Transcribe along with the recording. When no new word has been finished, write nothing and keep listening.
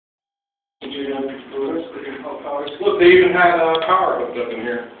Look, they even had a power hooked up in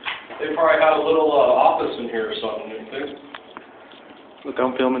here. They probably had a little office in here or something, didn't they? Look,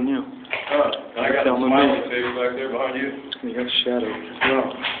 I'm filming you. I got a smiley face back there behind you. You got shadow.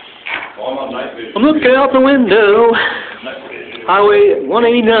 Well, I'm on night vision. I'm looking out the window. Highway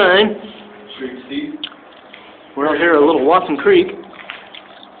 189. We're out here at a little Watson Creek.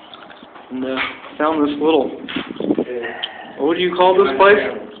 And found this little, what do you call this place?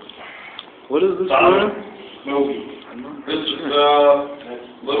 What is this one? This is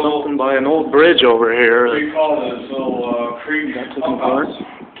little something by an old bridge over here. What do you call this little creek? Pumphouse.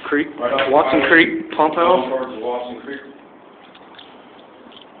 Creek? Right Watson Creek Pumphouse? Watson Creek.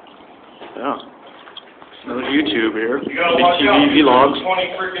 Yeah. Another YouTube here. You gotta watch out. TV vlogs.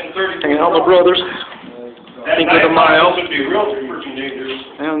 20 freaking 30. Hanging out with the brothers. That Think of the mile. would be real freaking dangerous.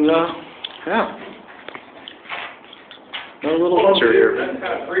 And yeah. Another little hunter here. That's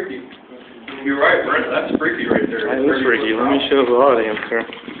kind of freaky. You're right, Brent. That's freaky right there. That is freaky. Let me show the audience here.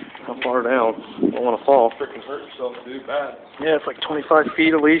 How far down? I don't want to fall. Freaking hurt yourself, dude. Bad. Yeah, it's like 25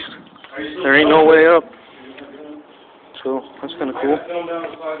 feet at least. There ain't no way up. So that's kind of cool.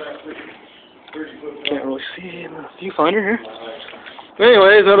 Can't really see in the viewfinder here.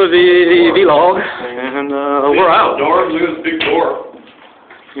 Anyways, that was the vlog, and we're out. Door, look at this big door.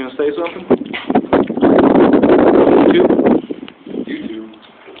 You gonna say something? YouTube?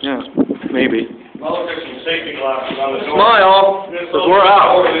 Yeah, maybe. I'll look at some safety glasses on the door. Smile, because we're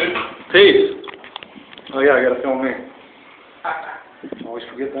out. Peace. Oh yeah, I gotta film me. Always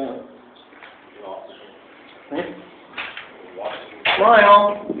forget that.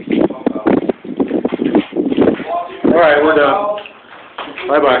 Smile. Alright, we're done.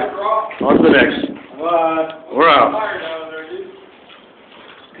 Bye-bye. On to the next. Bye. We're out.